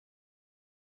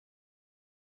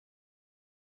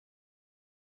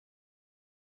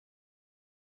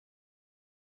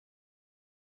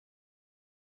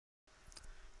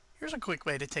Here's a quick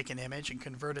way to take an image and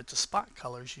convert it to spot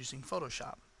colors using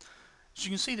Photoshop. As you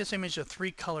can see, this image is a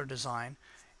 3-color design,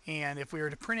 and if we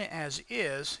were to print it as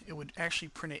is, it would actually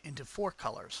print it into 4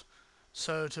 colors.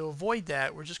 So to avoid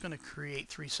that, we're just going to create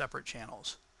 3 separate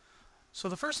channels. So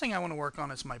the first thing I want to work on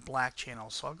is my black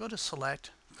channel. So I'll go to Select,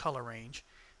 Color Range.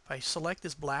 If I select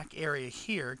this black area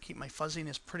here, keep my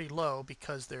fuzziness pretty low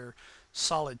because they're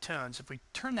solid tones. If we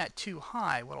turn that too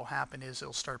high, what will happen is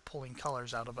it'll start pulling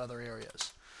colors out of other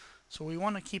areas. So we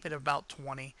want to keep it about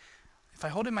 20. If I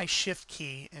hold in my Shift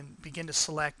key and begin to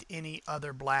select any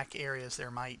other black areas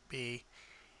there might be,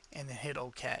 and then hit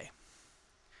OK.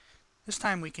 This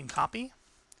time we can copy,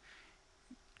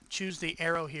 choose the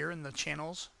arrow here in the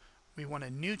channels. We want a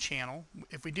new channel.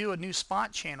 If we do a new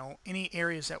spot channel, any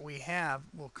areas that we have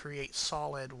will create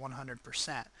solid 100%.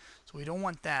 So we don't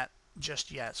want that just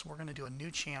yet. So we're going to do a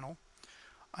new channel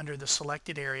under the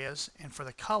selected areas, and for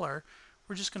the color,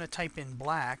 we're just going to type in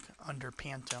black under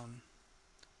Pantone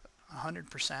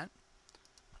 100%.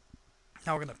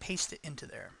 Now we're going to paste it into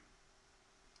there.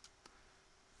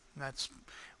 That's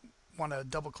want to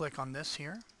double click on this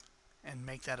here and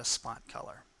make that a spot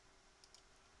color.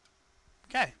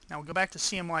 Okay, now we'll go back to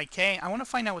CMYK. I want to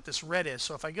find out what this red is.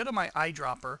 So if I go to my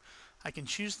eyedropper, I can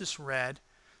choose this red,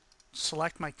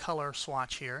 select my color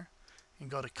swatch here, and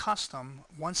go to Custom.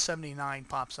 179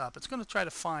 pops up. It's going to try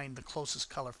to find the closest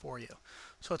color for you.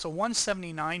 So it's a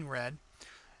 179 red,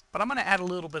 but I'm going to add a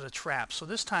little bit of trap. So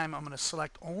this time I'm going to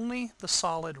select only the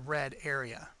solid red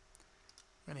area.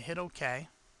 I'm going to hit OK.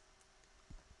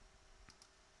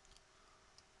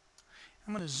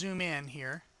 I'm going to zoom in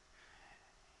here,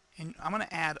 and I'm going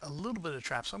to add a little bit of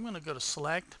trap. So I'm going to go to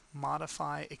Select,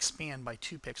 Modify, Expand by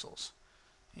 2 pixels.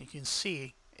 And you can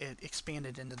see it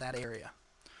expanded into that area.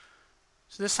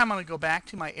 So this time I'm going to go back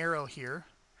to my arrow here,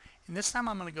 and this time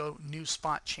I'm going to go New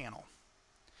Spot Channel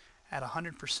at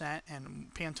 100%, and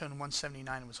Pantone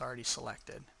 179 was already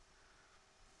selected.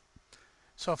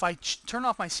 So if I turn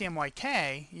off my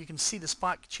CMYK, you can see the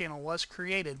spot channel was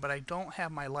created, but I don't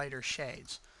have my lighter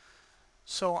shades.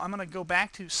 So I'm going to go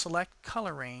back to Select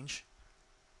Color Range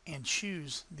and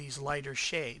choose these lighter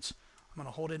shades. I'm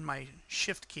going to hold in my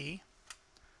Shift key.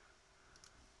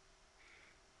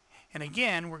 And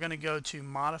again, we're going to go to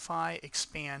Modify,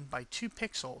 Expand by 2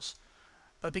 pixels.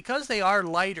 But because they are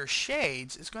lighter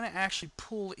shades, it's going to actually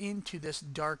pull into this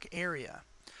dark area.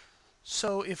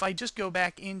 So if I just go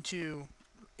back into,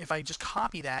 if I just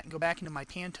copy that and go back into my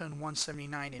Pantone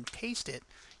 179 and paste it,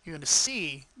 you're going to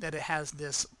see that it has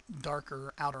this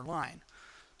darker outer line.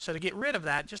 So to get rid of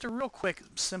that, just a real quick,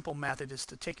 simple method is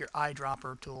to take your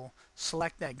eyedropper tool,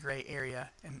 select that gray area,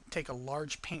 and take a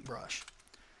large paintbrush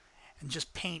and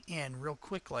just paint in real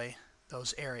quickly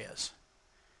those areas.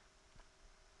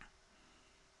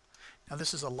 Now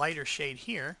this is a lighter shade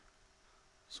here,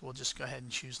 so we'll just go ahead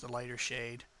and choose the lighter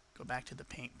shade, go back to the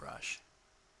paintbrush.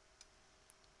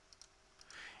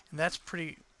 And that's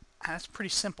pretty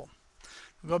simple.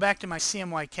 We'll go back to my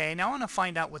CMYK. Now I want to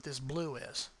find out what this blue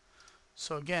is.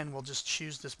 So again, we'll just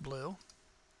choose this blue,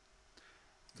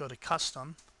 go to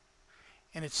Custom,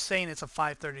 and it's saying it's a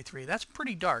 533. That's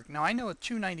pretty dark. Now I know a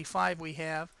 295 we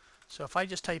have, so if I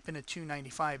just type in a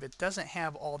 295, it doesn't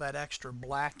have all that extra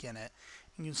black in it.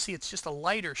 And you can see it's just a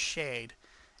lighter shade,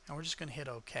 and we're just going to hit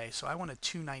OK. So I want a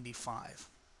 295.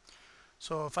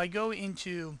 So if I go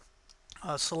into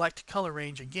Select Color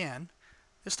Range again,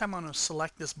 this time I'm going to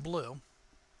select this blue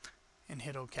and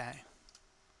hit OK. I'm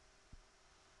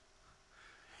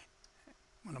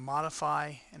going to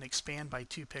modify and expand by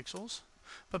 2 pixels.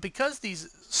 But because these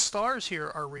stars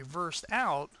here are reversed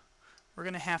out, we're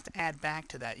going to have to add back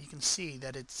to that. You can see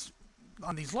that it's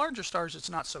on these larger stars it's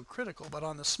not so critical, but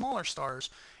on the smaller stars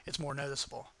it's more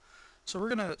noticeable. So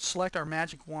we're going to select our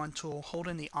Magic Wand tool, hold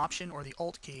in the Option or the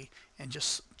Alt key, and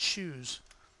just choose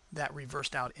that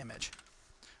reversed out image.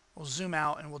 We'll zoom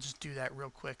out and we'll just do that real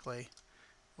quickly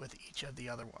with each of the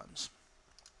other ones.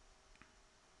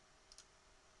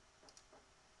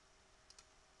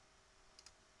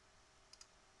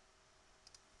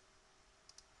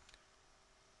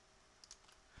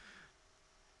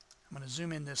 I'm going to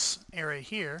zoom in this area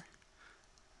here,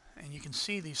 and you can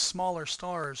see these smaller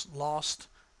stars lost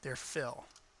their fill.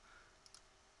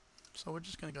 So we're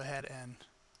just going to go ahead and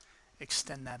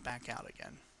extend that back out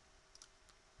again.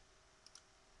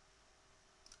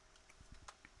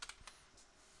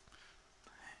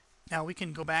 Now we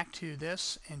can go back to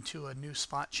this into a new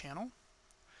spot channel,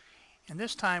 and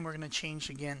this time we're going to change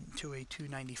again to a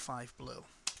 295 blue,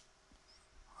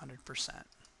 100%.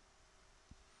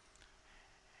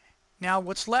 Now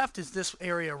what's left is this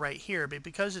area right here, but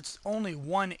because it's only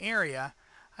one area,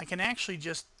 I can actually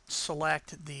just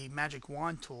select the magic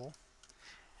wand tool,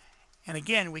 and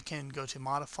again we can go to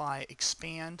modify,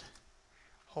 expand,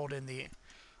 hold in the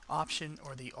option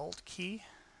or the alt key,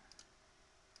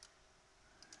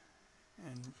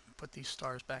 and put these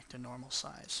stars back to normal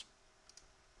size.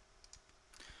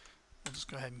 We'll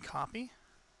just go ahead and copy.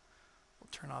 We'll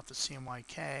turn off the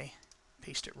CMYK,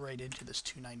 paste it right into this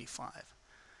 295.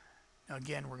 Now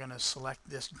again, we're going to select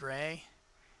this gray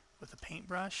with a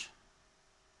paintbrush.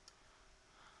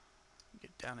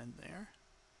 Get down in there.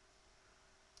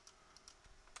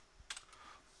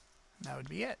 And that would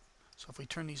be it. So if we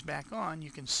turn these back on,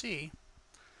 you can see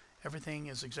everything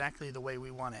is exactly the way we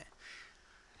want it.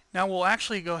 Now we'll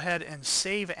actually go ahead and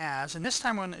save as, and this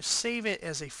time I'm going to save it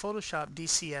as a Photoshop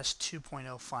DCS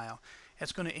 2.0 file.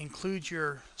 It's going to include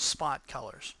your spot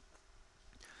colors.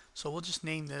 So we'll just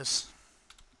name this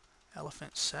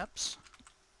Elephant Seps.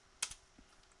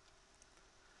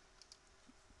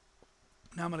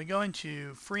 Now I'm going to go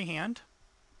into freehand,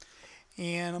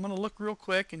 and I'm going to look real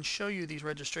quick and show you these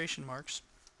registration marks.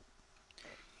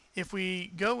 If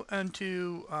we go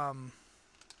into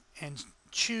and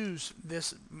choose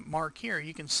this mark here,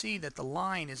 you can see that the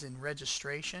line is in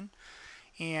registration.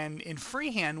 And in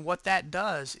freehand, what that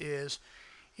does is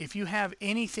if you have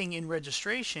anything in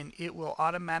registration, it will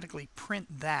automatically print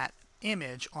that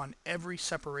image on every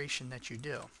separation that you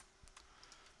do.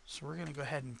 So we're going to go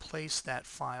ahead and place that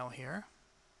file here.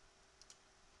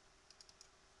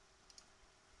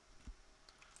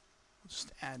 We'll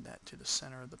just add that to the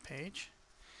center of the page.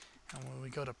 And when we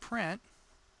go to print,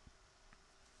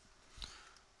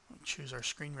 we'll choose our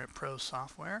ScreenRip Pro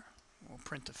software. We'll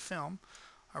print to film.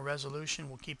 Our resolution,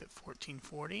 we'll keep it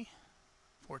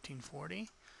 1440.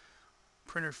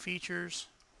 Printer features,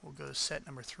 we'll go to set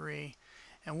number 3.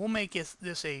 And we'll make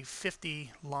this a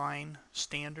 50 line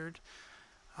standard.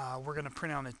 We're going to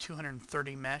print on a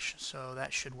 230 mesh, so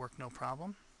that should work no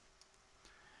problem.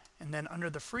 And then under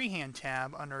the freehand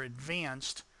tab, under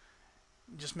advanced,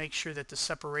 just make sure that the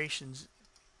separations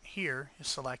here is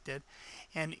selected.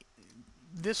 And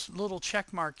this little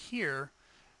check mark here,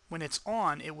 when it's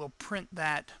on, it will print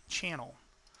that channel.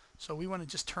 So we want to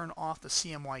just turn off the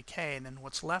CMYK, and then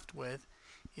what's left with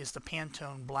is the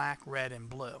Pantone black, red, and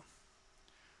blue.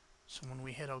 So when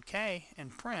we hit OK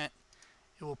and print,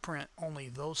 it will print only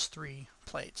those 3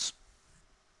 plates.